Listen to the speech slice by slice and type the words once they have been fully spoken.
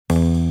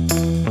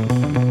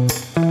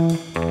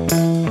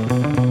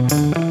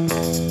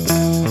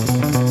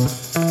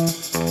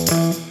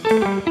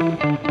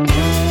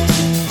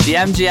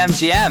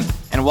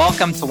GM, and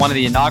welcome to one of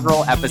the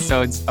inaugural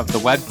episodes of the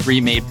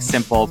Web3 Made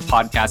Simple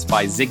podcast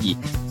by Ziggy,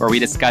 where we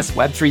discuss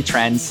Web3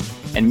 trends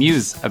and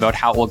muse about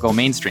how it will go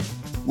mainstream.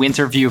 We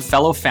interview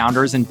fellow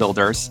founders and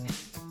builders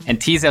and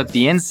tease out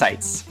the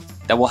insights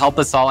that will help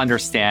us all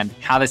understand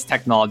how this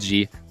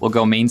technology will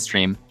go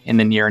mainstream in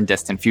the near and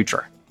distant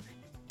future.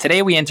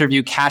 Today, we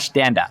interview Kash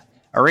Danda,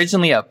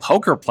 originally a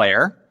poker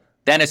player,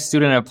 then a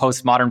student of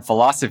postmodern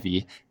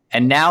philosophy,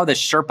 and now the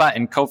Sherpa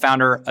and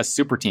co-founder of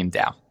SuperTeam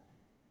DAO.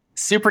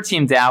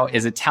 SuperTeam DAO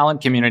is a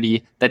talent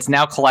community that's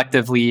now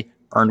collectively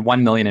earned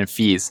 $1 million in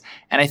fees.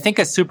 And I think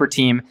of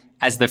SuperTeam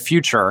as the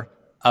future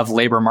of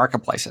labor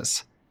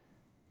marketplaces.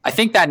 I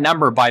think that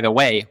number, by the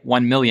way,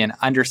 1 million,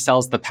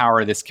 undersells the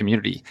power of this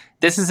community.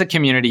 This is a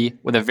community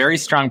with a very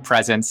strong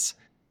presence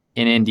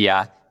in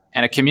India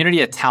and a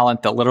community of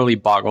talent that literally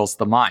boggles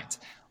the mind.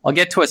 I'll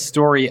get to a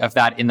story of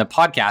that in the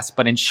podcast,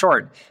 but in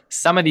short,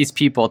 some of these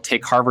people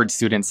take Harvard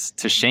students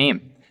to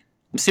shame.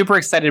 I'm super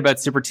excited about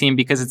SuperTeam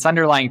because its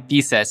underlying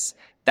thesis,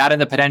 that of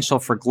the potential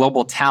for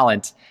global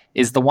talent,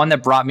 is the one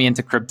that brought me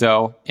into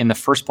crypto in the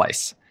first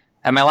place.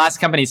 At my last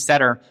company,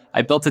 Setter,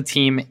 I built a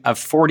team of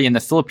 40 in the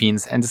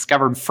Philippines and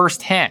discovered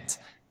firsthand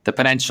the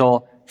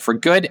potential for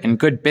good and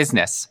good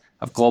business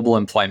of global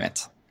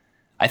employment.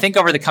 I think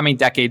over the coming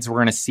decades, we're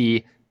going to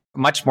see a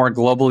much more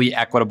globally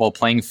equitable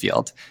playing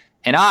field.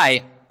 And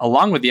I,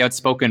 along with the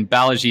outspoken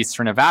Balaji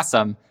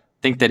Srinivasan,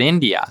 think that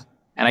India,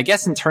 and I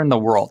guess in turn the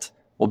world,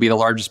 will be the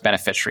largest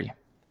beneficiary.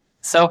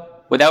 So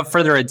without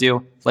further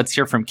ado, let's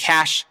hear from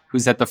Kash,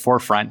 who's at the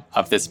forefront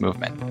of this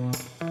movement.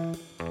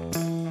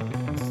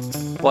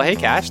 Well, hey,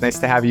 Kash, nice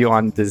to have you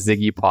on the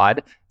Ziggy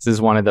Pod. This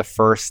is one of the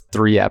first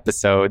 3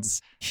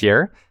 episodes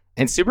here,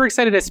 and super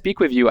excited to speak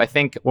with you. I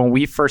think when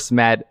we first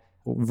met,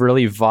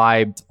 really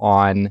vibed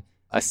on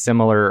a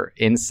similar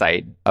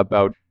insight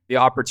about the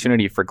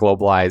opportunity for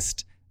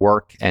globalized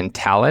work and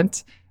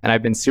talent. And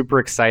I've been super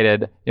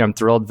excited. I'm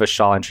thrilled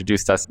Vishal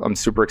introduced us. I'm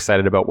super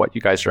excited about what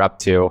you guys are up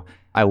to.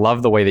 I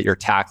love the way that you're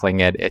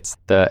tackling it. It's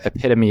the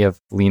epitome of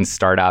lean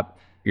startup.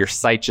 Your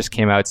site just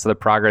came out, so the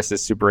progress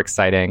is super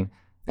exciting.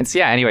 And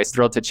so anyways,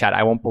 thrilled to chat.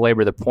 I won't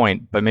belabor the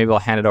point, but maybe I'll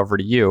hand it over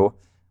to you.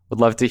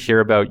 Would love to hear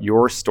about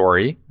your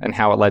story and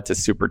how it led to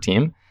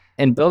SuperTeam.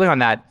 And building on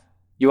that,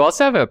 you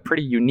also have a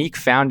pretty unique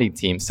founding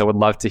team. So would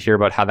love to hear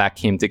about how that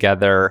came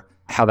together,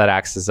 how that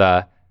acts as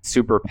a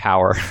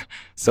superpower,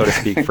 so to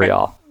speak, for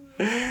y'all.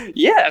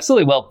 Yeah,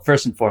 absolutely. Well,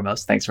 first and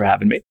foremost, thanks for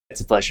having me.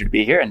 It's a pleasure to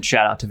be here, and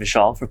shout out to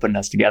Vishal for putting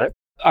us together.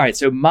 All right,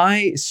 so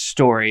my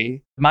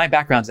story, my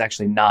background is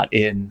actually not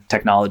in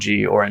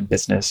technology or in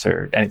business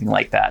or anything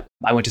like that.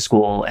 I went to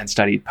school and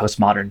studied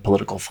postmodern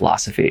political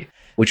philosophy,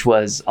 which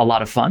was a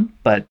lot of fun,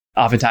 but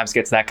oftentimes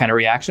gets that kind of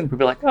reaction.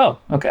 People are like, oh,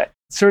 okay.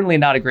 Certainly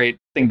not a great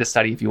thing to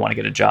study if you want to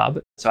get a job.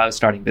 So I was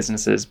starting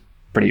businesses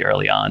pretty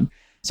early on.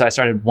 So I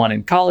started one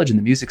in college in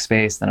the music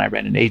space. Then I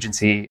ran an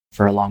agency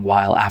for a long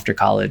while after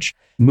college.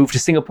 Moved to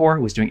Singapore,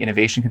 was doing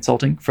innovation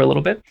consulting for a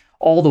little bit,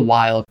 all the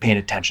while paying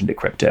attention to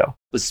crypto.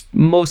 Was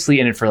mostly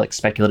in it for like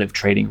speculative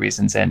trading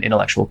reasons and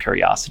intellectual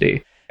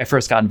curiosity. I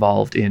first got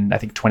involved in, I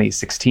think,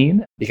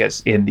 2016,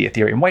 because in the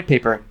Ethereum white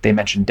paper, they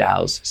mentioned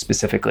DAOs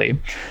specifically.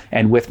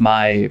 And with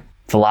my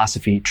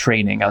philosophy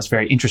training, I was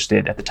very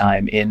interested at the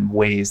time in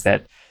ways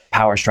that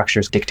power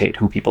structures dictate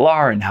who people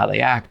are and how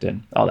they act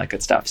and all that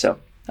good stuff. So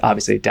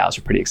obviously, DAOs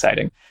are pretty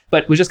exciting,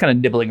 but was just kind of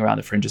nibbling around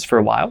the fringes for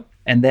a while.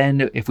 And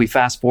then if we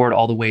fast forward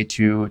all the way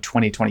to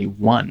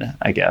 2021,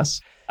 I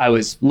guess, I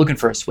was looking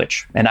for a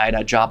switch. And I had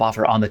a job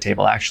offer on the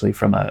table, actually,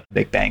 from a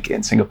big bank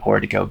in Singapore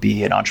to go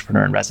be an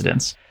entrepreneur in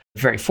residence.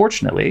 Very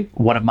fortunately,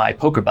 one of my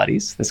poker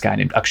buddies, this guy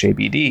named Akshay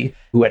BD,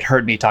 who had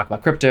heard me talk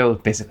about crypto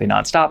basically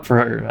nonstop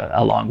for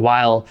a long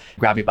while,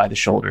 grabbed me by the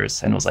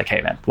shoulders and was like,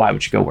 hey, man, why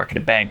would you go work at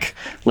a bank?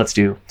 Let's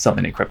do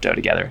something in crypto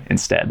together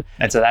instead.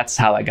 And so that's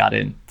how I got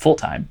in full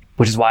time,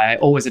 which is why I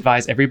always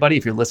advise everybody,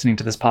 if you're listening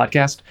to this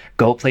podcast,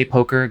 go play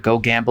poker, go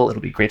gamble.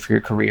 It'll be great for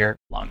your career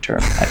long term,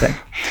 I think.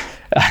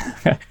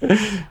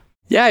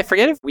 Yeah, I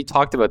forget if we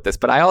talked about this,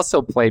 but I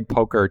also played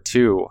poker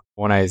too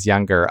when I was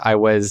younger. I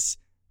was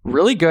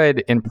really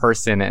good in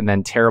person and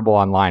then terrible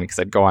online because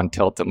I'd go on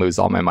tilt and lose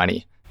all my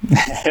money.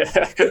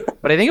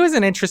 But I think it was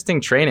an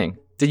interesting training.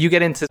 Did you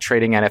get into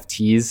trading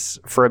NFTs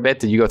for a bit?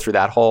 Did you go through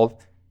that whole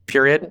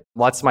period?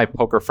 Lots of my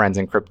poker friends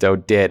in crypto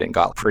did and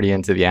got pretty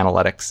into the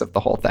analytics of the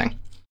whole thing.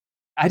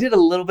 I did a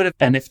little bit of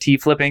NFT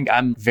flipping.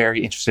 I'm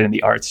very interested in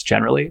the arts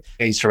generally.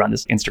 I used to run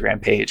this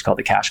Instagram page called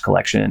the Kash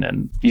Collection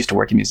and used to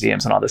work in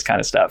museums and all this kind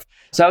of stuff.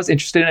 So I was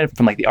interested in it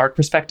from like the art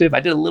perspective.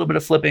 I did a little bit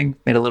of flipping,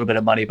 made a little bit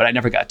of money, but I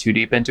never got too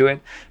deep into it.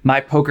 My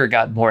poker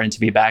got more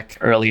into me back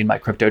early in my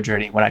crypto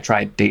journey when I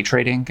tried day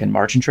trading and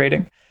margin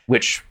trading,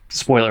 which,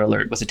 spoiler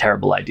alert, was a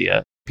terrible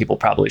idea. People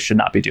probably should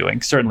not be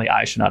doing. Certainly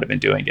I should not have been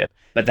doing it.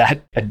 But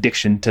that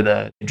addiction to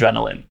the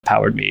adrenaline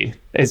powered me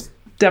is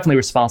definitely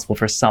responsible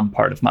for some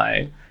part of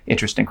my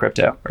interest in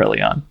crypto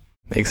early on.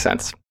 Makes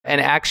sense.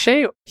 And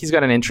Akshay, he's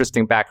got an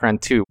interesting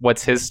background too.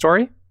 What's his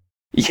story?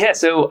 Yeah,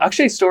 so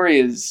Akshay's story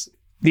is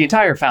The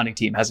entire founding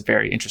team has a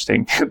very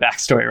interesting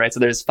backstory, right? So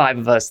there's 5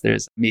 of us.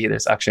 There's me,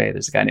 there's Akshay,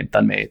 there's a guy named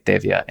Tanmay,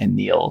 Devya, and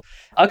Neil.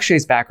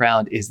 Akshay's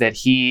background is that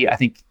he, I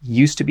think,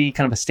 used to be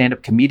kind of a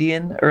stand-up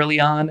comedian early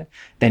on.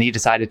 Then he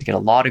decided to get a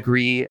law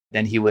degree.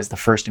 Then he was the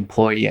first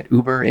employee at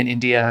Uber in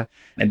India.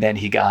 And then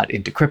he got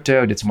into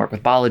crypto, did some work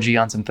with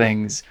Balaji on some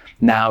things.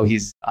 Now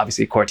he's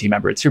obviously a core team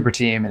member at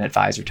SuperTeam and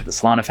advisor to the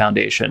Solana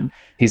Foundation.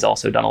 He's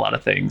also done a lot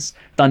of things.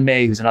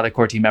 Tanmay, who's another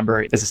core team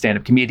member, is a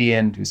stand-up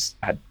comedian who's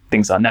had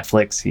things on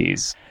Netflix.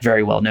 He's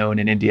very well known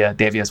in India.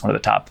 Devya is one of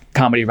the top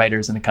comedy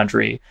writers in the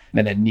country.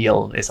 And then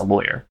Neil is a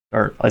lawyer,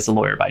 or is a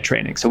lawyer by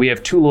training. So we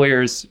have 2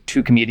 lawyers,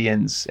 2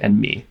 comedians, and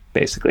me,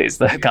 basically, is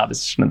the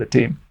composition of the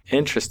team.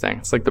 Interesting.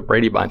 It's like the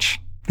Brady Bunch.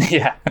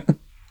 Yeah.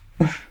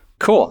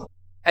 Cool.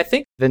 I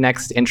think the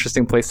next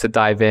interesting place to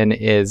dive in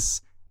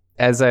is,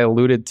 as I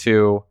alluded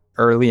to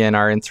early in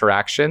our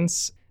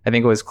interactions, I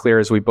think it was clear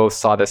as we both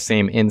saw the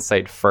same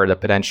insight for the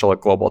potential of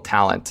global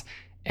talent.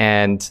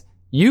 And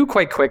you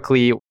quite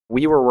quickly,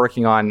 we were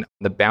working on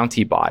the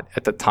Bounty bot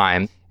at the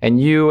time,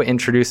 and you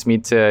introduced me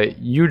to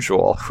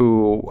Usual,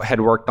 who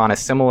had worked on a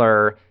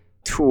similar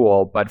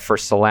tool, but for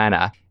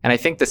Solana. And I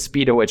think the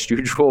speed at which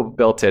Usual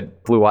built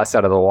it blew us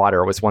out of the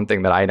water was one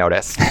thing that I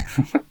noticed.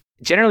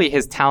 Generally,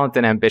 his talent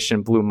and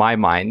ambition blew my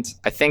mind.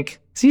 I think,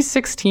 is he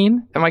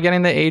 16? Am I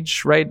getting the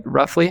age right,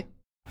 roughly?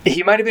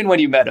 He might have been when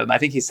you met him. I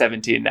think he's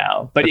 17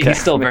 now, but okay.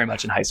 He's still very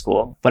much in high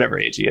school, whatever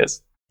age he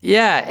is.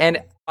 Yeah.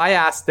 And I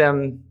asked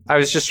him, I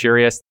was just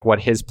curious what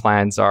his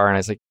plans are. And I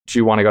was like, do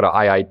you want to go to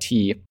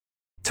IIT?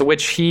 To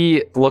which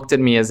he looked at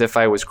me as if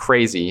I was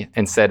crazy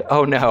and said,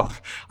 oh no,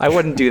 I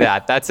wouldn't do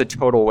that. That's a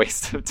total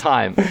waste of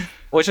time.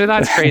 Which I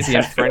thought is crazy.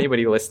 And for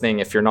anybody listening,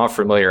 if you're not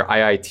familiar,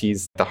 IIT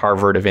is the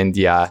Harvard of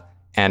India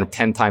and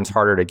 10 times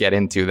harder to get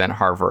into than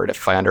Harvard,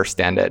 if I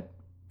understand it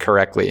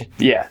correctly.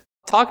 Yeah.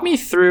 Talk me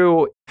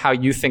through how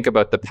you think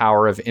about the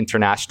power of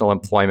international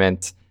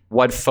employment,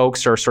 what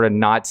folks are sort of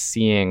not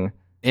seeing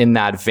in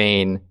that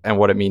vein, and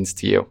what it means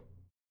to you.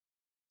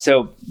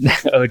 So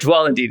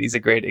Ujwal, indeed, he's a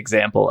great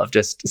example of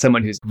just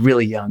someone who's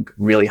really young,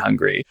 really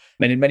hungry.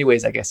 And in many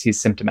ways, I guess he's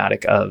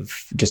symptomatic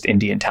of just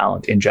Indian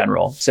talent in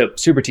general. So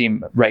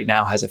SuperTeam right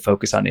now has a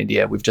focus on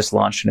India. We've just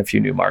launched in a few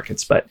new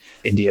markets, but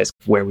India is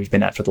where we've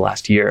been at for the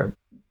last year.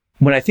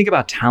 When I think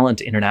about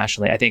talent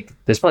internationally, I think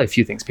there's probably a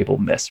few things people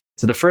miss.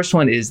 So the first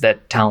one is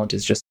that talent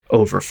is just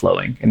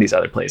overflowing in these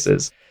other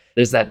places.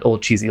 There's that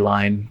old cheesy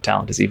line,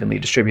 talent is evenly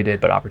distributed,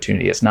 but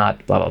opportunity is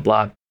not, blah, blah,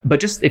 blah. But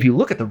just if you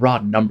look at the raw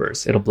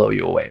numbers, it'll blow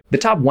you away. The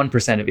top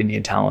 1% of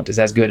Indian talent is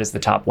as good as the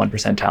top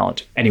 1%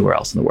 talent anywhere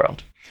else in the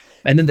world.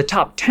 And then the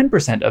top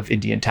 10% of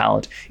Indian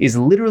talent is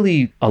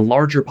literally a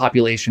larger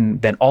population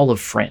than all of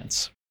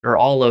France or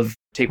all of,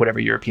 take whatever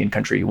European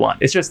country you want.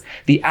 It's just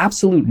the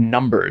absolute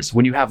numbers.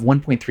 When you have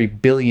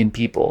 1.3 billion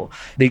people,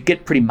 they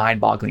get pretty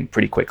mind-boggling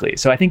pretty quickly.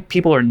 So I think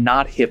people are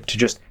not hip to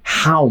just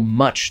how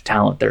much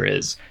talent there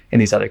is in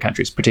these other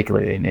countries,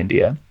 particularly in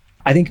India.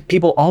 I think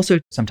people also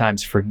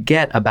sometimes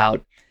forget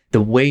about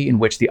the way in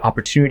which the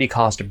opportunity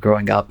cost of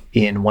growing up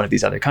in one of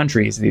these other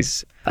countries,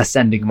 these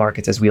ascending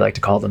markets, as we like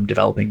to call them,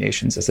 developing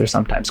nations, as they're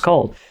sometimes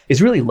called,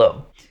 is really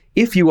low.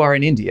 If you are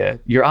in India,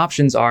 your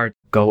options are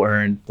go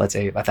earn, let's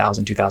say,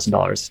 $1,000,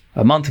 $2,000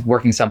 a month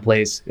working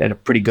someplace at a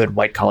pretty good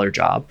white-collar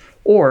job,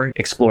 or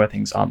explore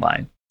things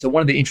online. So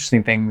one of the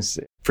interesting things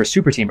for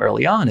SuperTeam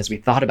early on as we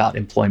thought about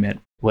employment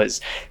was,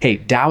 hey,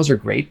 DAOs are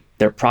great.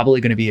 They're probably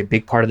going to be a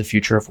big part of the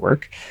future of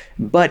work.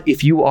 But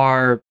if you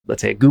are,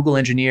 let's say, a Google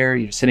engineer,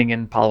 you're sitting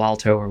in Palo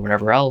Alto or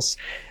whatever else,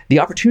 the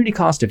opportunity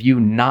cost of you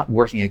not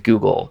working at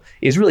Google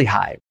is really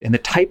high. And the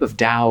type of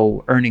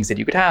DAO earnings that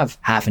you could have,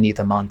 half an ETH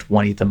a month,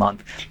 1 ETH a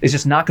month, is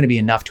just not going to be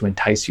enough to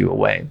entice you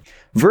away.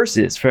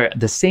 Versus for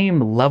the same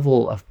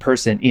level of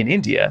person in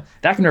India,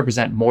 that can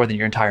represent more than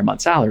your entire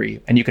month's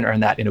salary. And you can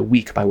earn that in a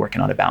week by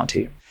working on a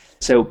bounty.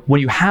 So when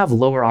you have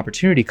lower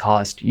opportunity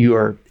cost, you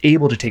are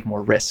able to take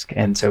more risk.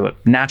 And so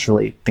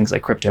naturally, things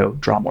like crypto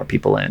draw more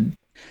people in.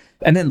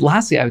 And then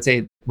lastly, I would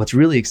say what's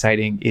really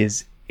exciting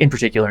is, in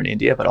particular in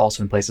India, but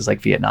also in places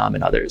like Vietnam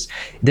and others,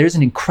 there's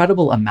an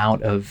incredible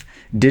amount of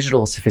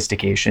digital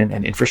sophistication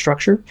and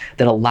infrastructure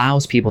that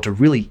allows people to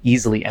really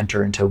easily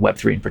enter into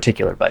Web3 in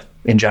particular, but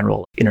in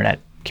general, internet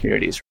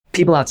communities.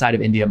 People outside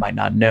of India might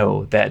not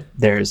know that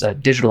there's a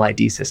digital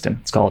ID system.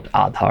 It's called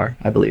Aadhaar,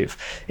 I believe.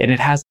 And it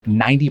has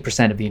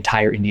 90% of the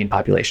entire Indian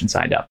population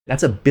signed up.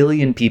 That's 1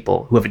 billion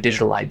people who have a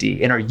digital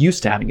ID and are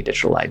used to having a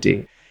digital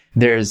ID.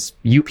 There's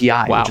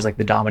UPI, which is like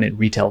the dominant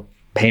retail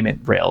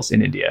payment rails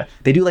in India.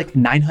 They do like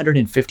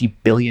 $950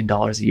 billion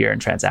a year in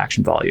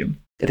transaction volume.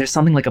 There's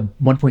something like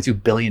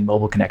 1.2 billion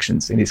mobile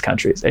connections in these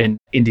countries, in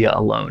India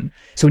alone.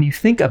 So when you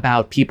think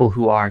about people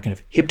who are kind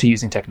of hip to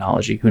using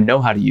technology, who know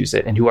how to use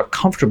it, and who are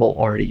comfortable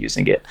already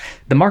using it,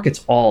 the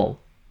market's all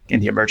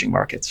in the emerging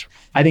markets.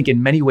 I think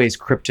in many ways,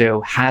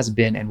 crypto has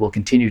been and will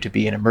continue to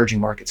be an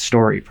emerging market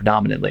story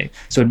predominantly.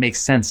 So it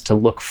makes sense to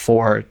look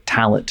for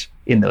talent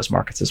in those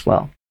markets as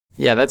well.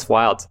 Yeah, that's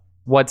wild.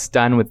 What's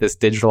done with this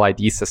digital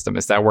ID system?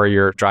 Is that where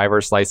your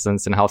driver's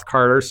license and health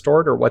card are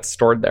stored, or what's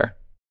stored there?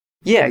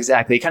 Yeah,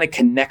 exactly. It kind of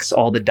connects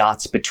all the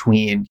dots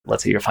between,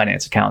 let's say, your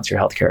finance accounts, your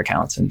healthcare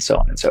accounts, and so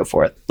on and so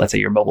forth. Let's say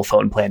your mobile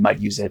phone plan might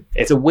use it.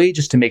 It's a way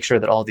just to make sure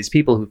that all of these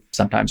people who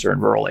sometimes are in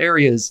rural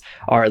areas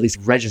are at least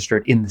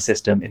registered in the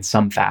system in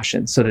some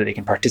fashion so that they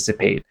can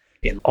participate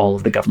in all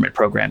of the government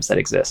programs that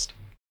exist.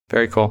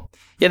 Very cool.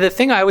 Yeah, the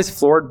thing I was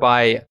floored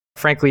by,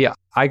 frankly,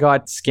 I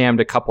got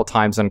scammed a couple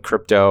times on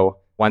crypto,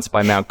 once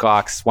by Mt.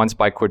 Gox, once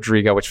by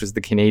Quadriga, which was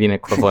the Canadian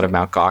equivalent of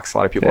Mt. Gox. A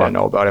lot of people don't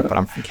know about it, but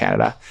I'm from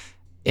Canada.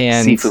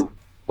 And Sifu.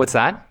 What's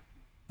that?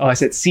 Oh, I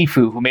said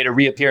Sifu, who made a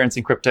reappearance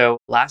in crypto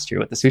last year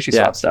with the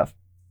SushiSwap stuff.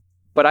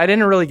 But I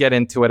didn't really get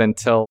into it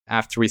until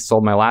after we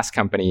sold my last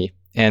company.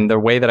 And the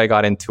way that I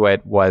got into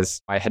it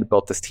was I had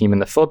built this team in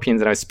the Philippines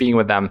and I was speaking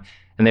with them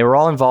and they were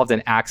all involved in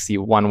Axie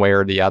one way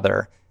or the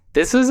other.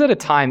 This was at a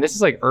time, this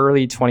is like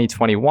early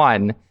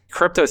 2021.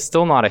 Crypto is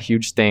still not a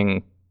huge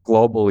thing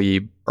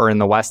globally or in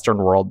the Western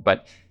world,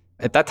 but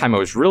at that time it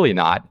was really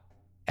not.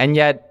 And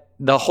yet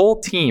the whole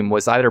team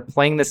was either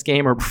playing this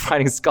game or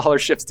providing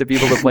scholarships to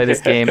people to play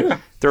this game.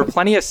 There were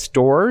plenty of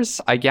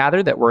stores, I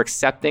gathered, that were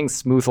accepting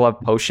Smooth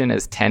Love Potion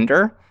as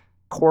tender.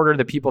 Quarter of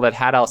the people that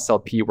had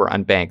SLP were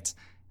unbanked.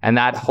 And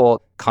that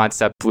whole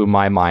concept blew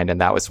my mind. And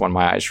that was when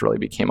my eyes really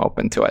became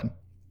open to it.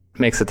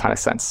 Makes a ton of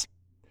sense.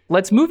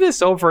 Let's move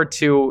this over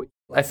to,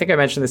 I think I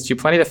mentioned this to you,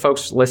 plenty of the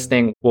folks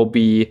listening will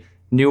be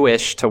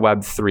newish to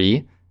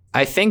Web3.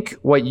 I think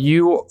what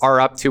you are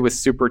up to with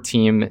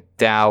SuperTeam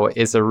DAO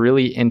is a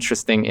really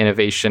interesting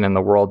innovation in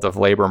the world of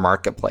labor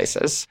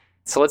marketplaces.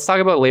 So let's talk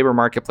about labor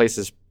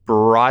marketplaces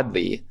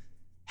broadly.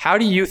 How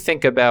do you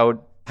think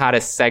about how to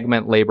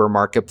segment labor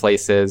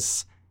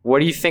marketplaces? What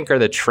do you think are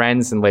the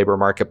trends in labor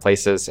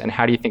marketplaces? And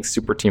how do you think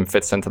SuperTeam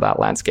fits into that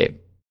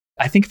landscape?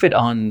 I think of it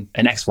on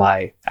an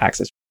XY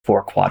axis,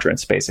 4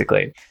 quadrants,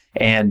 basically.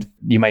 And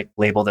you might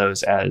label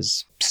those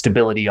as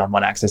stability on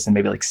one axis and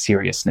maybe like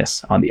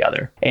seriousness on the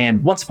other.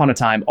 And once upon a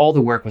time, all the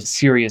work was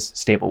serious,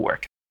 stable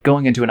work.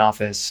 Going into an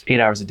office 8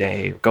 hours a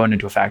day, going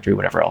into a factory,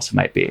 whatever else it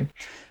might be.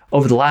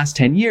 Over the last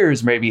 10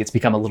 years, maybe it's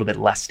become a little bit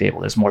less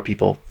stable. There's more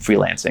people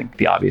freelancing.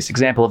 The obvious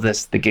example of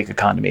this, the gig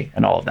economy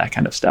and all of that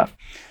kind of stuff.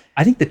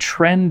 I think the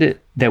trend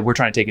that we're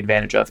trying to take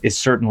advantage of is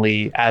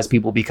certainly as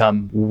people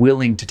become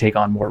willing to take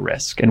on more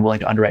risk and willing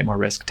to underwrite more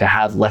risk, to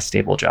have less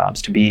stable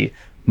jobs, to be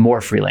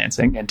more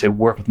freelancing and to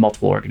work with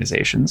multiple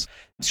organizations.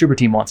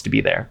 SuperTeam wants to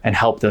be there and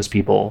help those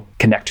people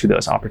connect to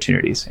those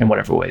opportunities in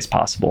whatever ways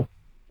possible.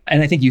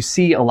 And I think you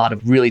see a lot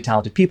of really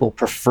talented people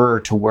prefer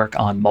to work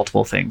on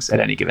multiple things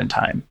at any given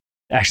time.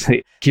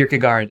 Actually,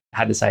 Kierkegaard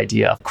had this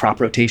idea of crop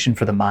rotation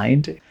for the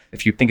mind.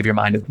 If you think of your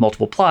mind as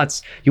multiple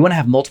plots, you want to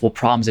have multiple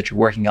problems that you're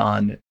working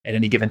on at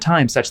any given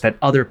time such that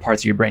other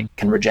parts of your brain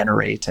can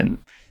regenerate and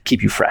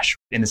keep you fresh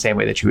in the same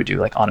way that you would do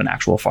like on an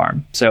actual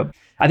farm. So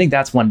I think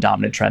that's one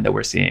dominant trend that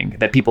we're seeing,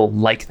 that people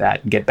like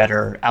that and get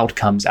better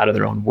outcomes out of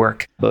their own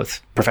work,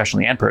 both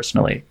professionally and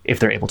personally, if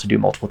they're able to do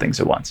multiple things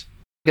at once.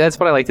 That's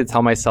what I like to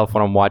tell myself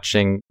when I'm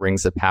watching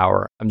Rings of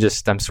Power. I'm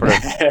sort of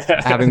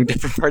having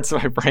different parts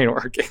of my brain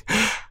working.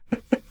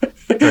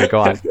 Sorry, go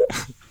on.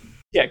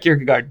 Yeah,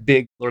 Kierkegaard,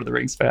 big Lord of the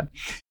Rings fan.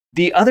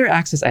 The other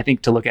axis I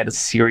think to look at is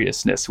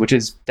seriousness, which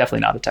is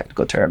definitely not a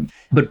technical term.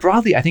 But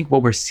broadly, I think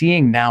what we're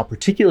seeing now,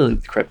 particularly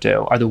with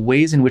crypto, are the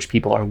ways in which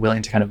people are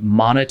willing to kind of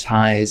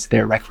monetize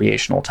their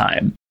recreational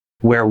time,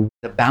 where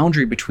the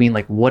boundary between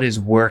like what is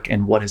work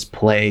and what is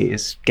play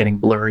is getting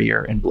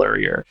blurrier and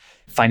blurrier.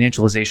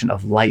 Financialization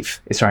of life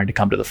is starting to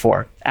come to the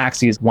fore.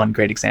 Axie is one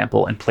great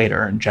example, and play to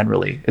earn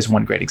generally is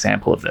one great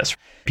example of this.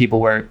 People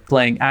were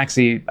playing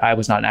Axie. I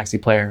was not an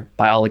Axie player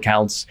by all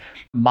accounts.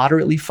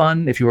 Moderately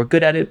fun if you were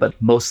good at it, but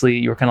mostly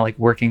you were kind of like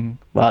working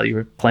while you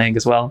were playing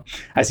as well.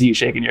 I see you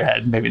shaking your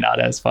head, maybe not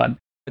as fun.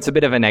 It's a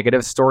bit of a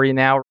negative story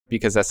now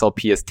because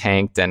SLP is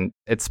tanked and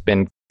it's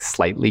been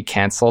slightly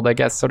canceled, I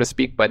guess, so to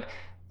speak. But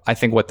I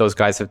think what those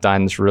guys have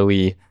done is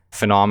really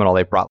phenomenal.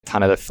 They brought a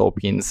ton of the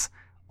Philippines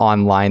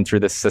online through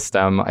the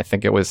system. I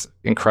think it was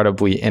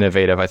incredibly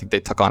innovative. I think they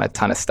took on a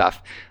ton of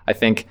stuff. I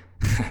think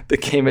the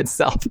game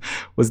itself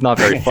was not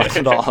very fun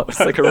at all. It was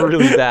like a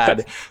really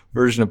bad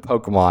version of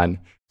Pokemon.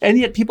 And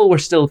yet people were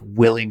still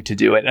willing to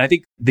do it. And I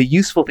think the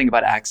useful thing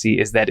about Axie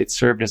is that it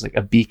served as like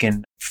a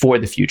beacon for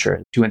the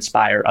future to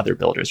inspire other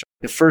builders.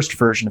 The first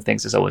version of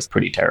things is always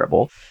pretty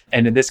terrible.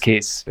 And in this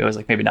case, it was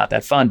like maybe not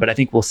that fun, but I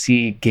think we'll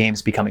see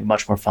games becoming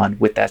much more fun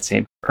with that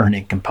same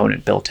earning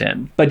component built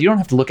in. But you don't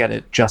have to look at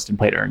it just in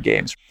play to earn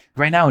games.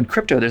 Right now in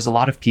crypto, there's a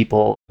lot of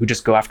people who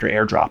just go after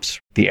airdrops,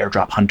 the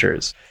airdrop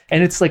hunters.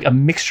 And it's like a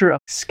mixture of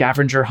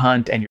scavenger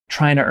hunt and you're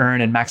trying to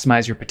earn and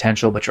maximize your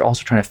potential, but you're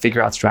also trying to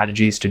figure out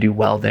strategies to do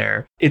well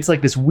there. It's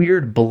like this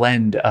weird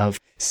blend of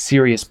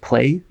serious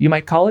play, you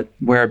might call it,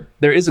 where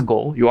there is a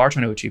goal. You are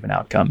trying to achieve an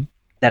outcome.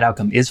 That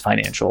outcome is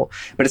financial,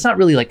 but it's not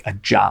really like a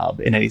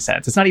job in any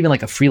sense. It's not even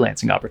like a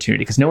freelancing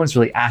opportunity because no one's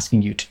really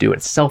asking you to do it.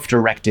 It's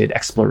self-directed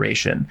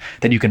exploration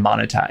that you can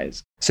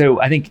monetize.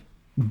 So I think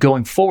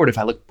going forward, if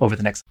I look over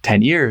the next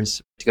 10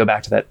 years, to go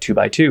back to that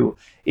 2x2,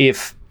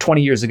 if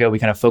 20 years ago we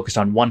kind of focused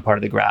on one part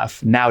of the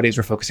graph, nowadays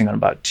we're focusing on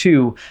about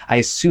two, I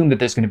assume that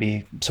there's going to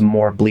be some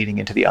more bleeding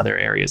into the other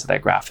areas of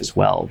that graph as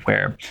well,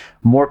 where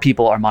more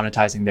people are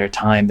monetizing their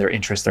time, their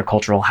interests, their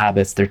cultural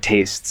habits, their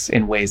tastes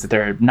in ways that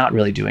they're not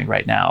really doing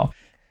right now.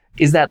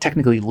 Is that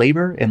technically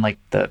labor in like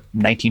the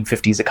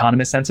 1950s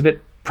economist sense of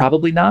it?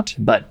 Probably not,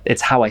 but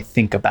it's how I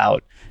think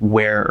about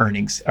where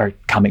earnings are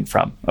coming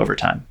from over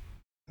time.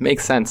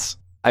 Makes sense.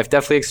 I've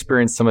definitely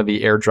experienced some of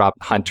the airdrop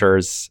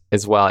hunters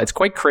as well. It's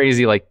quite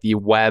crazy, like the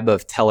web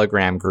of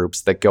Telegram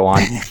groups that go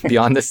on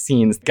beyond the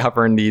scenes,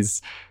 govern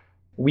these.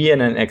 We, in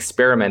an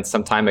experiment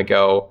some time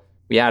ago,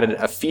 we added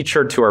a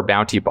feature to our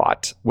bounty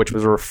bot, which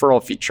was a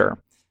referral feature.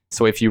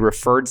 So if you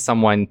referred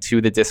someone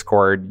to the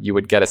Discord, you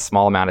would get a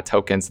small amount of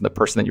tokens, and the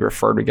person that you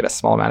referred would get a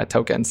small amount of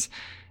tokens.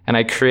 And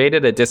I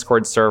created a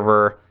Discord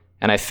server,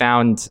 and I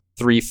found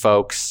 3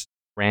 folks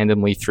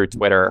randomly through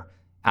Twitter,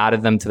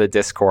 added them to the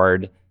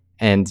Discord,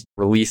 and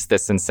released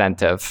this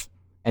incentive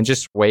and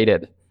just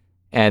waited.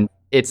 And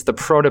it's the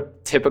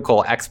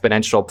prototypical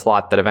exponential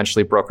plot that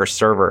eventually broke our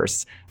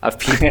servers of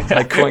people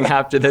like going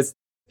after this.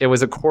 It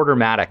was a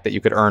quartermatic that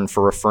you could earn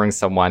for referring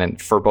someone and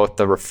for both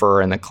the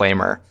refer and the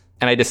claimer.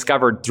 And I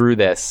discovered through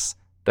this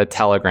the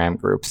Telegram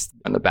groups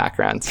in the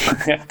background.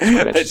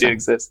 That do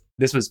exist.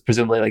 This was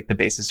presumably like the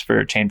basis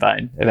for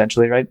Chainvine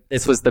eventually, right?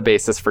 This was the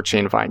basis for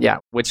Chainvine, yeah,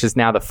 which is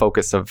now the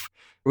focus of,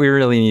 we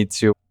really need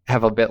to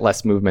have a bit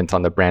less movement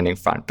on the branding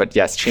front. But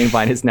yes,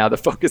 Chainvine is now the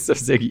focus of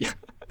Ziggy.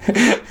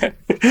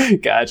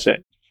 Gotcha.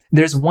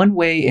 There's one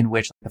way in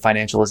which the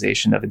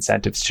financialization of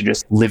incentives to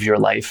just live your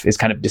life is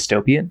kind of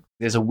dystopian.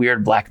 There's a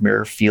weird Black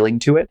Mirror feeling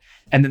to it.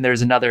 And then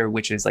there's another,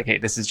 which is like, hey,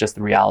 this is just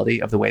the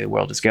reality of the way the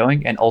world is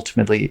going. And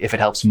ultimately, if it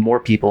helps more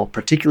people,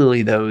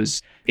 particularly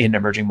those in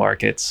emerging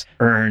markets,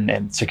 earn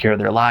and secure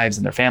their lives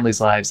and their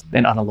families' lives,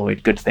 an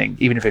unalloyed good thing,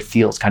 even if it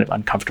feels kind of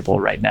uncomfortable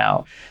right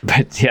now.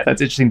 But yeah,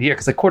 that's interesting to hear,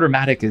 because a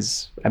quartermatic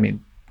is, I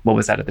mean, what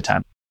was that at the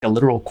time? A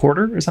literal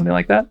quarter or something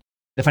like that?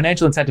 The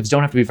financial incentives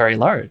don't have to be very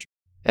large.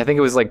 I think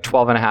it was like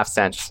 12.5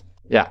 cents.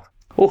 Yeah.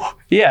 Oh,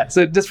 yeah.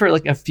 So just for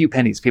like a few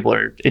pennies, people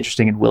are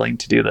interested and willing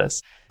to do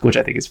this, which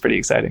I think is pretty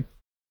exciting.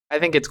 I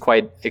think it's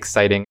quite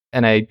exciting.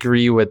 And I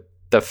agree with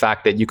the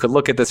fact that you could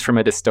look at this from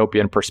a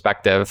dystopian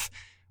perspective,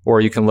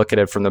 or you can look at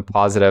it from the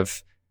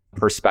positive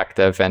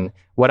perspective. And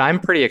what I'm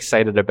pretty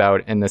excited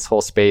about in this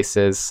whole space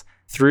is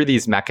through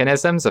these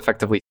mechanisms,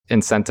 effectively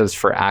incentives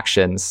for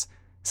actions,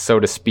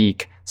 so to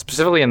speak,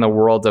 specifically in the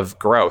world of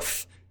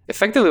growth.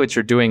 Effectively, what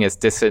you're doing is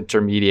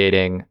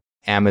disintermediating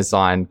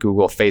Amazon,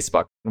 Google,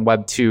 Facebook. In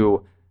Web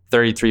 2,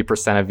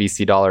 33% of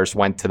VC dollars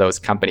went to those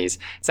companies.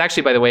 It's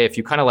actually, by the way, if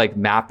you kind of like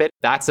map it,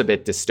 that's a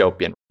bit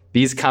dystopian.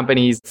 These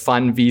companies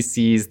fund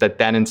VCs that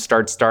then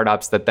start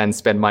startups that then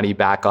spend money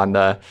back on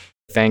the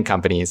FANG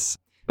companies.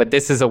 But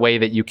this is a way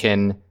that you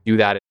can do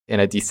that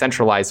in a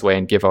decentralized way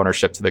and give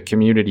ownership to the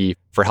community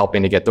for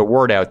helping to get the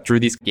word out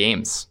through these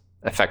games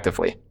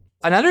effectively.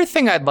 Another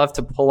thing I'd love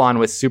to pull on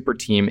with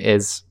SuperTeam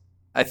is,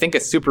 I think a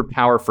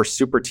superpower for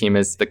SuperTeam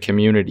is the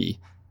community.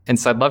 And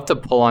so I'd love to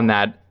pull on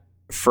that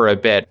for a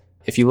bit.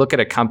 If you look at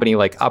a company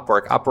like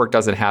Upwork, Upwork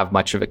doesn't have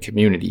much of a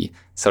community,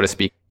 so to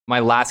speak. My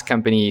last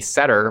company,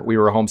 Setter, we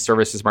were a home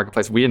services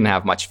marketplace. We didn't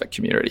have much of a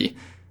community.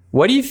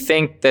 What do you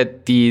think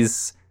that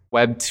these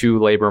Web 2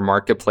 labor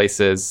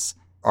marketplaces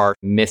are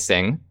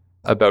missing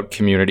about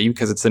community?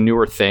 Because it's a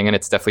newer thing and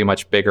it's definitely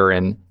much bigger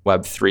in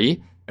Web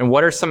 3. And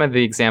what are some of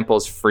the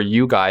examples for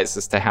you guys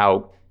as to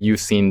how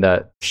you've seen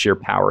the sheer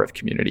power of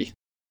community?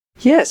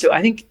 Yeah, so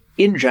I think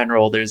in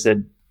general, there's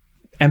an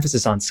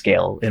emphasis on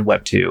scale in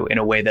Web 2 in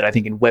a way that I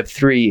think in Web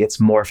 3, it's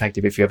more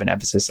effective if you have an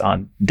emphasis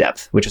on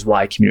depth, which is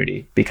why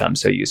community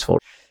becomes so useful.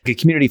 A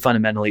community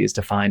fundamentally is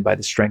defined by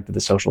the strength of the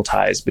social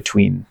ties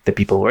between the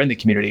people who are in the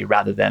community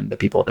rather than the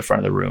people at the front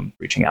of the room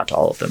reaching out to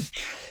all of them.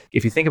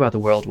 If you think about the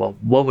world, well,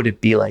 what would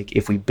it be like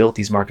if we built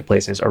these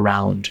marketplaces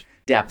around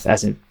depth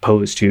as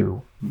opposed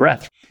to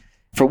breadth?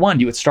 For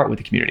one, you would start with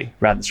the community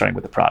rather than starting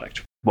with the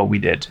product. What we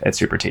did at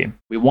SuperTeam.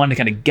 We wanted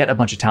to kind of get a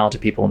bunch of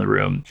talented people in the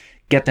room,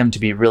 get them to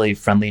be really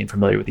friendly and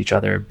familiar with each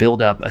other,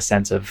 build up a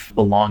sense of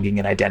belonging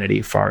and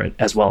identity for it,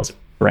 as well as a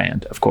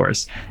brand, of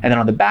course. And then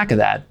on the back of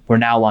that, we're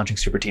now launching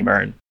SuperTeam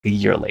Earn a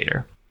year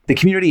later. The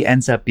community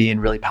ends up being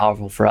really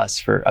powerful for us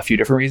for a few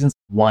different reasons.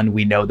 One,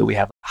 we know that we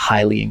have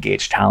highly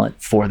engaged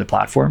talent for the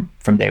platform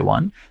from day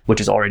one,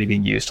 which is already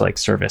being used to like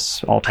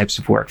service all types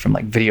of work from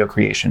like video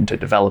creation to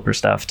developer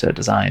stuff to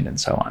design and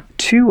so on.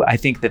 Two, I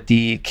think that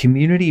the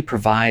community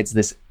provides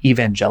this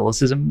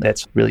evangelicism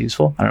that's really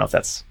useful. I don't know if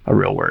that's a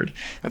real word.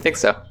 I think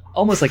so.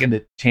 Almost like in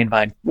the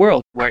Chainvine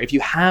world, where if you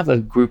have a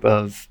group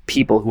of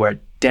people who are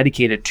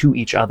dedicated to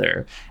each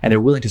other and they're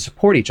willing to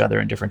support each other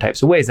in different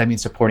types of ways, that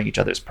means supporting each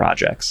other's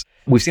projects.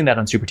 We've seen that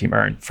on SuperTeam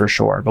Earn for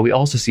sure, but we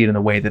also see it in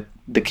the way that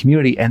the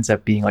community ends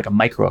up being like a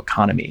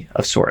microeconomy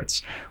of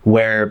sorts,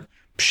 where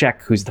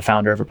Shek, who's the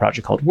founder of a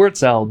project called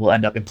WordCell, will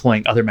end up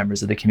employing other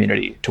members of the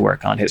community to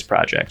work on his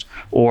project.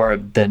 Or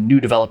the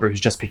new developer who's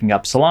just picking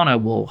up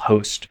Solana will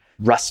host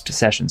Rust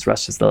sessions.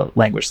 Rust is the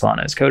language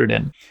Solana is coded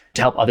in,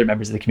 to help other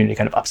members of the community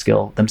kind of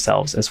upskill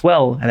themselves as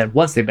well. And then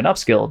once they've been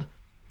upskilled,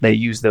 they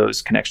use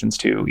those connections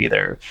to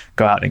either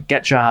go out and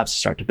get jobs,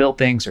 start to build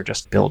things, or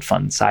just build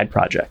fun side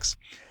projects.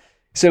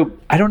 So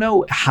I don't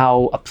know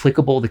how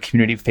applicable the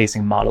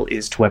community-facing model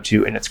is to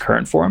Web2 in its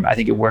current form. I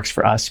think it works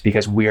for us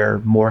because we're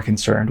more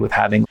concerned with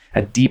having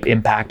a deep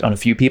impact on a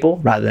few people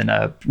rather than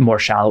a more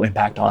shallow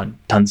impact on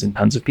tons and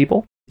tons of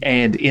people.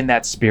 And in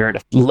that spirit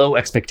of low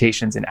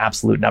expectations in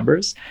absolute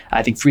numbers,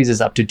 I think frees us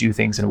up to do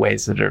things in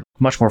ways that are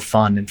much more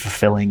fun and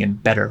fulfilling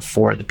and better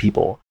for the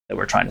people that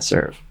we're trying to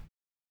serve.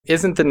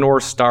 Isn't the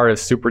North Star of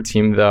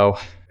SuperTeam, though,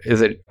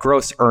 is it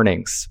gross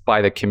earnings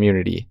by the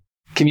community?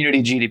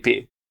 Community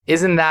GDP.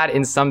 Isn't that,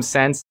 in some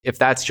sense, if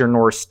that's your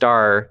North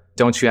Star,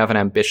 don't you have an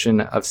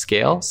ambition of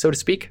scale, so to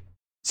speak?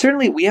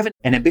 Certainly, we have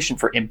an ambition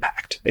for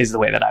impact, is the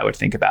way that I would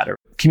think about it.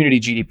 Community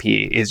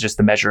GDP is just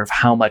the measure of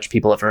how much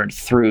people have earned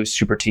through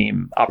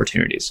SuperTeam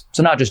opportunities.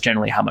 So not just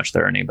generally how much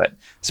they're earning, but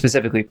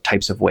specifically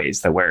types of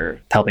ways that we're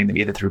helping them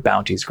either through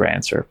bounties,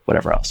 grants, or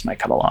whatever else might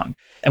come along.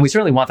 And we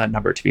certainly want that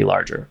number to be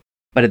larger.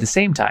 But at the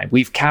same time,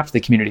 we've capped the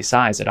community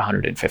size at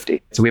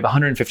 150. So we have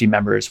 150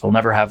 members. We'll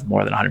never have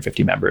more than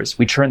 150 members.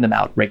 We churn them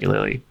out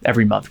regularly.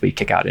 Every month, we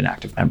kick out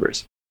inactive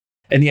members.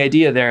 And the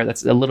idea there,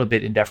 that's a little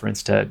bit in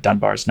deference to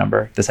Dunbar's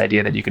number, this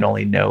idea that you can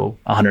only know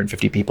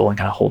 150 people and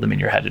kind of hold them in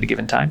your head at a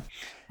given time,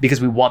 because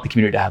we want the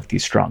community to have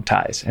these strong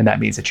ties. And that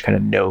means that you kind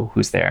of know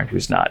who's there and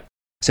who's not.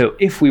 So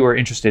if we were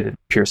interested in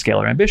pure scale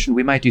or ambition,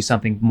 we might do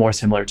something more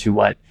similar to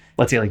what,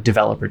 let's say, like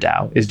Developer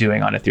DAO is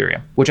doing on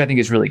Ethereum, which I think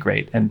is really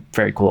great and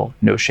very cool.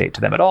 No shade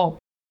to them at all.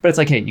 But it's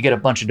like, hey, you get a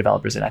bunch of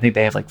developers in. I think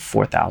they have like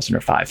 4,000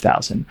 or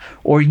 5,000.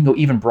 Or you can go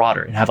even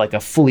broader and have like a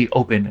fully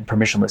open and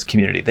permissionless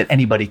community that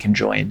anybody can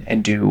join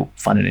and do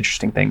fun and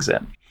interesting things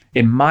in.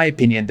 In my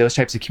opinion, those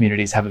types of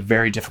communities have a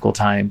very difficult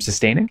time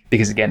sustaining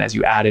because, again, as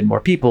you add in more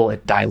people,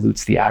 it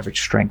dilutes the average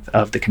strength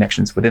of the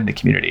connections within the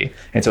community.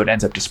 And so it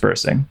ends up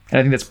dispersing. And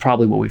I think that's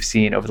probably what we've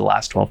seen over the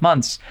last 12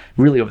 months,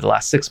 really over the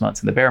last 6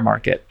 months in the bear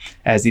market,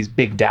 as these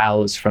big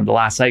DAOs from the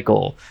last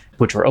cycle,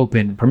 which were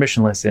open and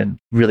permissionless and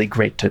really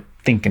great to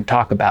think and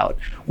talk about,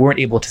 weren't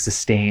able to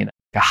sustain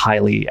a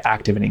highly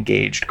active and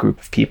engaged group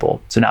of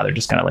people. So now they're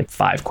just kind of like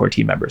 5 core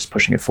team members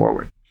pushing it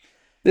forward.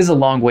 This is a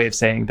long way of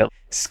saying that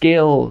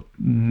scale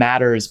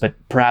matters, but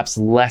perhaps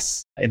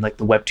less in like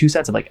the Web2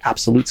 sense of like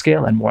absolute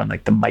scale and more in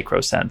like the micro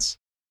sense.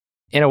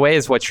 In a way,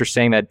 is what you're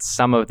saying that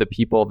some of the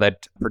people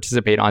that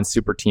participate on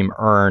SuperTeam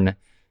earn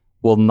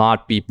will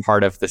not be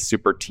part of the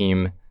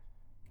SuperTeam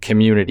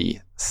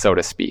community, so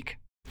to speak.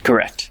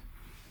 Correct.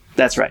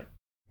 That's right.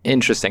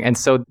 Interesting. And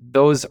so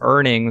those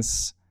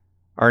earnings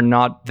are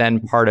not then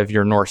part of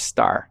your North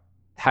Star.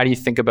 How do you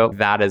think about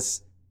that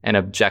as an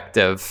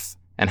objective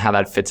and how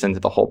that fits into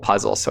the whole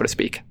puzzle, so to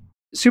speak?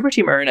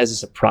 SuperTeam Earn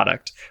as a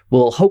product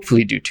will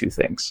hopefully do 2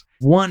 things.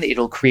 One,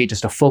 it'll create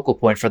just a focal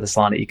point for the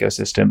Solana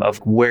ecosystem of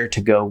where to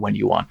go when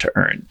you want to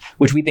earn,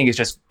 which we think is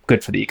just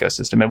good for the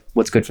ecosystem. And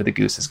what's good for the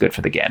goose is good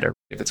for the gander.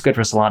 If it's good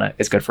for Solana,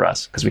 it's good for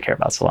us because we care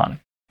about Solana.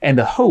 And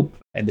the hope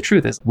and the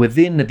truth is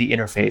within the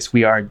interface,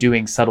 we are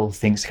doing subtle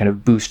things to kind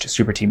of boost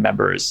SuperTeam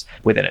members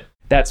within it.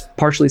 That's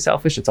partially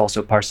selfish. It's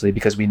also partially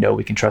because we know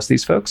we can trust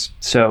these folks.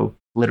 So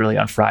literally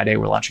on Friday,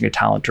 we're launching a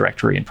talent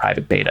directory in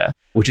private beta,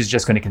 which is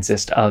just going to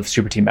consist of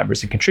SuperTeam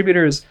members and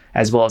contributors,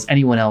 as well as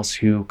anyone else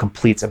who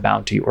completes a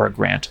bounty or a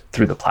grant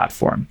through the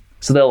platform.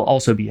 So they'll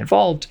also be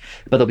involved,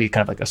 but they'll be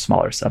kind of like a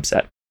smaller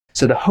subset.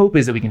 So the hope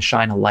is that we can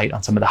shine a light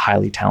on some of the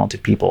highly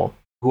talented people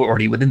who are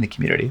already within the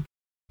community.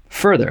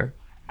 Further,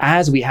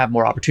 as we have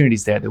more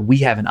opportunities there that we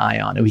have an eye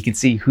on and we can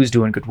see who's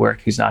doing good work,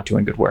 who's not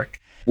doing good work,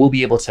 we'll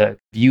be able to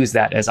use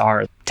that as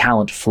our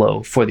talent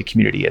flow for the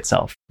community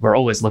itself. We're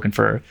always looking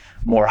for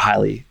more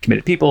highly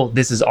committed people.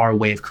 This is our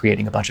way of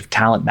creating a bunch of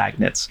talent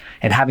magnets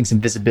and having some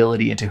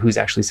visibility into who's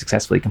actually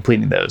successfully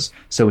completing those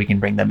so we can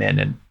bring them in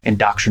and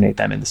indoctrinate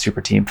them in the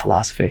SuperTeam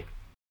philosophy.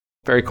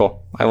 Very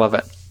cool. I love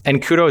it.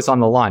 And kudos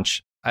on the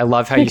launch. I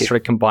love how you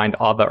sort of combined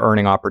all the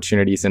earning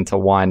opportunities into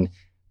one: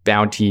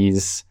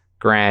 bounties,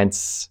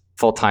 grants,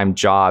 full-time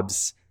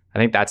jobs. I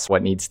think that's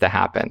what needs to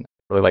happen.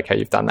 I really like how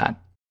you've done that.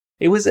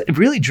 It was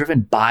really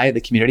driven by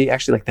the community.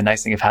 Actually, like the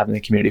nice thing of having the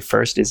community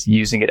first is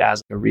using it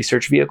as a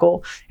research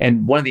vehicle.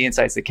 And one of the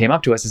insights that came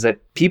up to us is that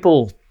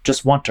people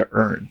just want to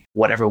earn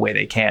whatever way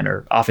they can,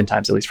 or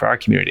oftentimes, at least for our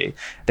community,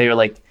 they are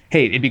like,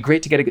 hey, it'd be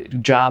great to get a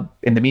good job.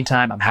 In the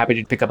meantime, I'm happy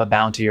to pick up a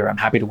bounty, or I'm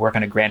happy to work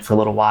on a grant for a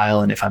little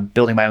while. And if I'm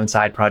building my own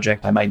side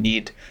project, I might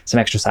need some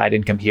extra side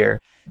income here.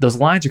 Those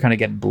lines are kind of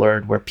getting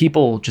blurred where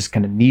people just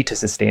kind of need to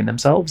sustain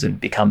themselves and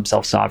become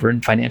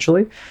self-sovereign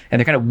financially. And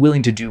they're kind of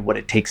willing to do what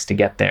it takes to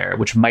get there,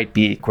 which might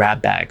be a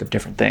grab bag of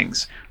different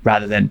things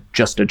rather than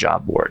just a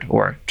job board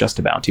or just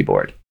a bounty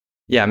board.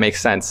 Yeah, makes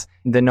sense.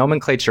 The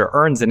nomenclature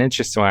earns an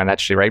interesting one,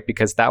 actually, right?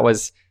 Because that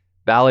was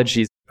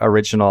Balaji's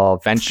original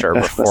venture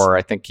before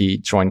I think he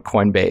joined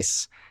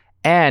Coinbase.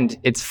 And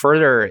it's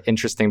further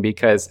interesting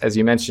because, as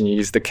you mentioned, you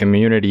use the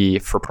community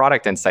for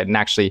product insight. And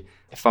actually,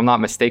 if I'm not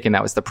mistaken,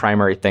 that was the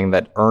primary thing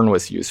that Earn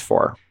was used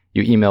for.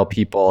 you email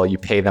people, you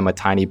pay them a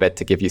tiny bit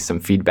to give you some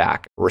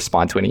feedback,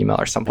 respond to an email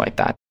or something like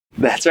that.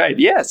 That's right.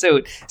 Yeah.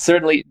 So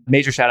certainly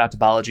major shout out to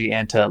Balaji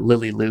and to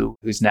Lily Liu,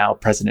 who's now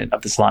president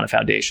of the Solana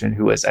Foundation,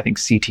 who was, I think,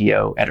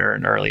 CTO at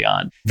Earn early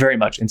on, very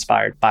much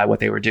inspired by what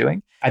they were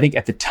doing. I think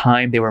at the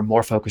time they were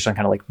more focused on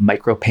kind of like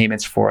micro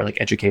payments for like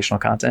educational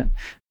content.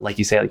 Like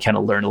you say, like kind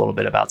of learn a little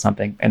bit about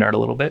something and earn a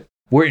little bit.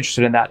 We're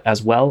interested in that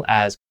as well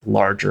as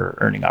larger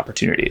earning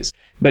opportunities.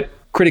 But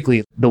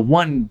critically, the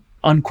one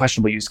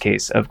unquestionable use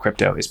case of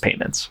crypto is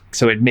payments.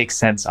 So it makes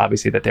sense,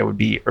 obviously, that there would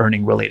be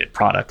earning related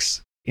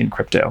products in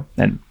crypto.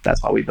 And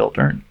that's why we built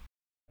Earn.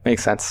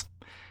 Makes sense.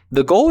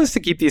 The goal is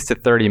to keep these to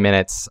 30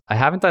 minutes. I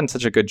haven't done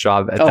such a good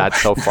job at that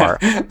so far.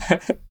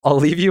 I'll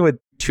leave you with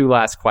two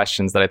last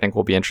questions that I think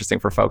will be interesting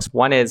for folks.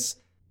 One is,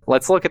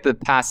 let's look at the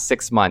past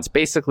 6 months,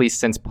 basically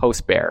since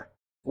post-bear.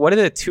 What are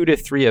the 2 to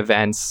 3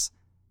 events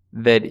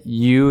that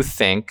you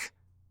think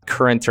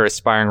current or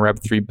aspiring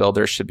Web3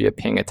 builders should be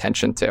paying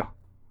attention to?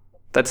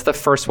 That's the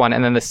first one.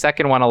 And then the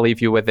second one I'll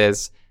leave you with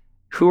is,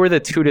 who are the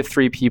 2 to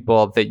 3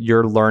 people that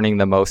you're learning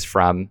the most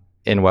from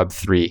in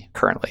Web3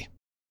 currently?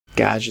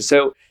 Gotcha.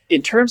 So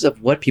in terms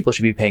of what people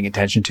should be paying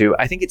attention to,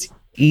 I think it's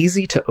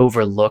easy to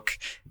overlook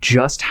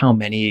just how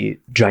many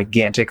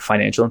gigantic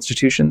financial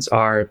institutions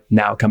are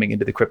now coming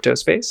into the crypto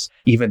space,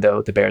 even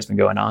though the bear's been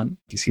going on.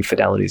 You see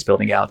Fidelity is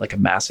building out like a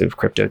massive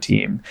crypto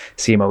team.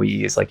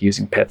 CMOE is like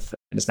using Pyth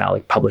and is now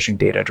like publishing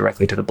data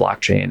directly to the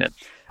blockchain, and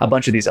a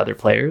bunch of these other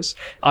players.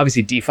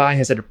 Obviously, DeFi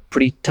has had a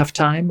pretty tough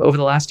time over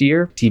the last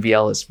year.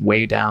 TVL is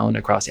way down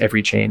across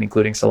every chain,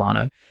 including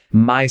Solana.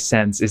 My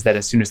sense is that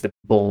as soon as the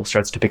bull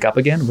starts to pick up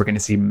again, we're going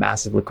to see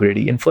massive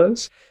liquidity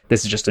inflows.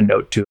 This is just a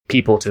note to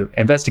people to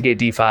investigate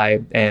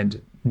DeFi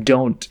and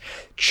don't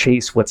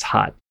chase what's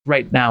hot.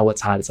 Right now,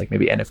 what's hot is like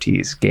maybe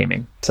NFTs,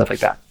 gaming, stuff like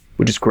that,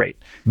 which is great.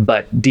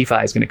 But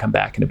DeFi is going to come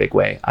back in a big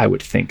way, I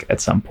would think,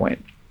 at some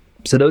point.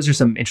 So those are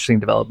some interesting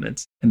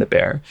developments in the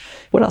bear.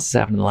 What else has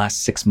happened in the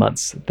last 6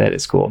 months that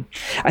is cool?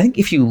 I think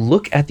if you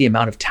look at the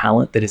amount of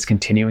talent that is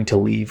continuing to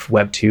leave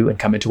Web 2 and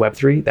come into Web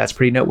 3, that's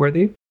pretty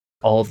noteworthy.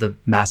 All of the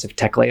massive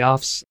tech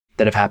layoffs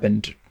that have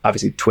happened.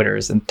 Obviously, Twitter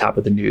is on top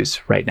of the news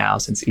right now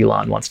since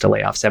Elon wants to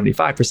lay off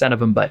 75% of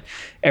them, but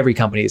every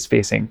company is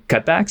facing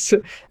cutbacks,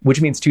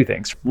 which means 2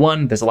 things.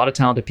 1, there's a lot of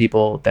talented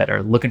people that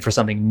are looking for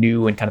something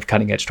new and kind of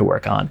cutting edge to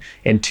work on.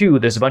 And 2,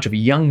 there's a bunch of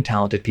young,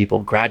 talented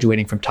people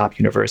graduating from top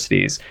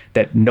universities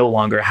that no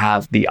longer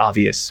have the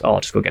obvious, oh,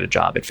 I'll just go get a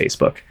job at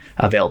Facebook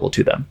available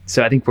to them.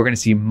 So I think we're going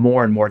to see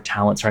more and more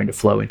talent starting to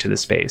flow into the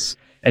space.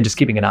 And just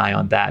keeping an eye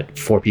on that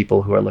for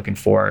people who are looking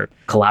for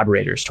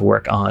collaborators to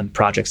work on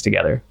projects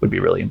together would be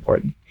really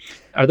important.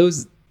 Are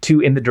those 2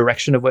 in the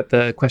direction of what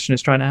the question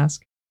is trying to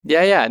ask?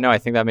 Yeah. No, I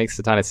think that makes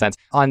a ton of sense.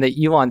 On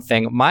the Elon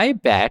thing, my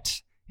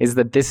bet is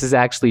that this is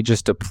actually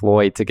just a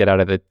ploy to get out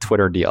of the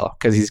Twitter deal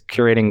because he's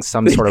creating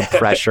some sort of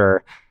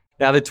pressure.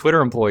 Now the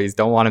Twitter employees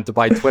don't want him to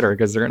buy Twitter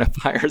because they're going to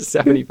fire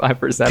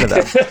 75% of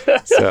them.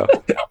 So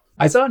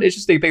I saw an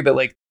interesting thing that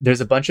like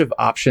there's a bunch of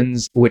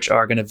options which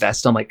are going to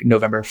vest on like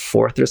November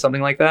 4th or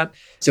something like that.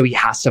 So he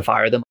has to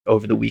fire them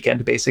over the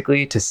weekend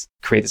basically to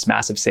create this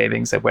massive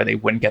savings where they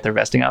wouldn't get their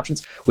vesting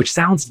options, which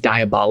sounds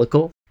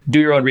diabolical. Do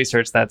your own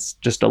research. That's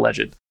just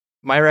alleged.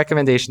 My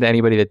recommendation to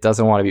anybody that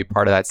doesn't want to be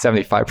part of that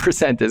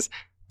 75% is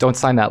don't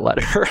sign that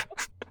letter.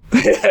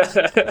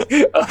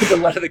 The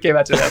letter that came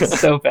out to them,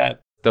 so bad.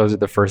 Those are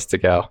the first to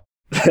go.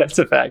 That's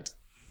a fact.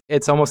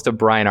 It's almost a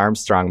Brian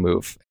Armstrong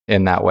move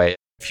in that way.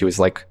 If he was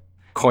like,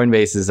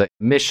 Coinbase is a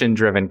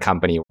mission-driven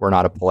company. We're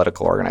not a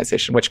political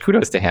organization, which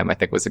kudos to him, I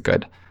think was a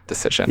good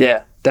decision.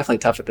 Yeah, definitely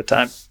tough at the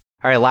time.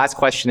 All right, last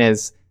question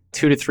is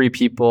 2 to 3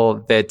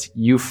 people that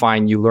you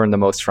find you learn the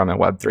most from in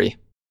Web3.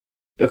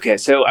 Okay,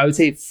 so I would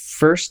say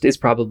first is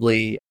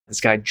probably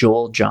this guy,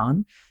 Joel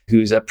John,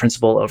 who's a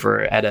principal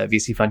over at a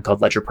VC fund called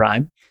Ledger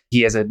Prime.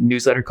 He has a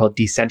newsletter called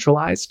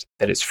Decentralized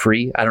that is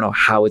free. I don't know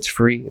how it's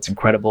free. It's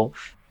incredible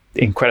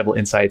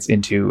insights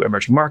into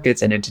emerging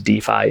markets and into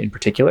DeFi in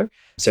particular.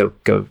 So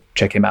go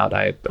check him out.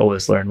 I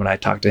always learn when I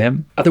talk to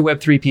him. Other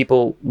Web3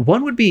 people,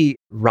 one would be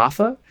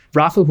Rafa.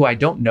 Rafa, who I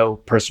don't know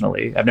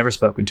personally. I've never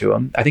spoken to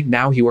him. I think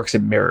now he works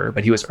at Mirror,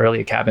 but he was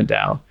early at Cabin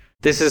DAO.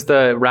 This is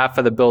the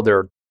Rafa the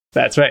Builder.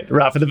 That's right.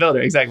 Rafa the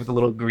Builder, exactly, with the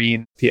little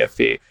green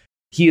PFP.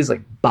 He is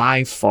like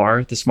by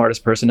far the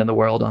smartest person in the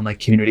world on like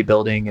community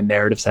building and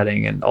narrative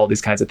setting and all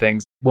these kinds of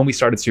things. When we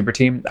started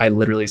SuperTeam, I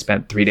literally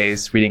spent 3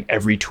 days reading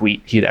every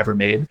tweet he'd ever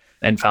made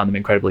and found them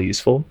incredibly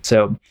useful.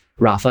 So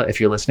Rafa, if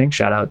you're listening,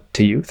 shout out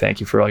to you.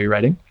 Thank you for all your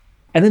writing.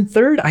 And then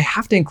third, I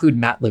have to include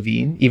Matt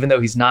Levine, even though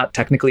he's not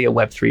technically a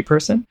Web3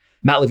 person.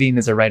 Matt Levine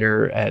is a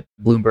writer at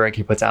Bloomberg.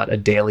 He puts out a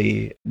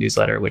daily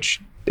newsletter, which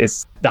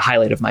is the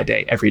highlight of my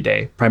day every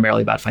day,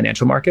 primarily about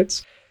financial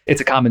markets. It's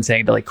a common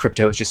saying that like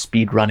crypto is just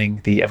speed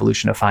running the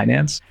evolution of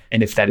finance.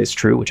 And if that is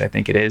true, which I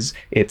think it is,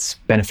 it's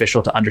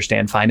beneficial to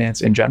understand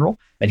finance in general.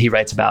 And he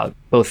writes about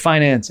both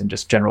finance and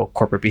just general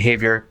corporate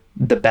behavior.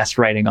 The best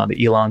writing on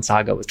the Elon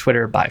saga was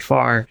Twitter by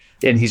far.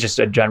 And he's just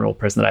a general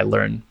person that I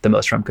learn the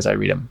most from because I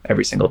read him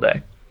every single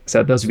day.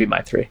 So those would be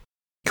my 3.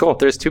 Cool.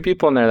 There's 2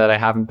 people in there that I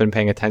haven't been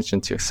paying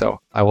attention to, so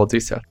I will do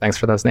so. Thanks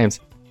for those names.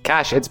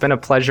 Kash, it's been a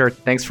pleasure.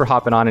 Thanks for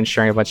hopping on and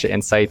sharing a bunch of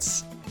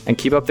insights. And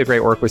keep up the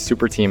great work with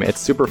SuperTeam. It's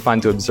super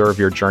fun to observe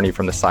your journey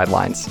from the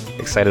sidelines.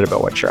 Excited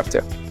about what you're up to.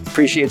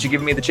 Appreciate you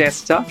giving me the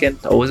chance to talk,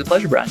 and always a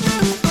pleasure, Brian.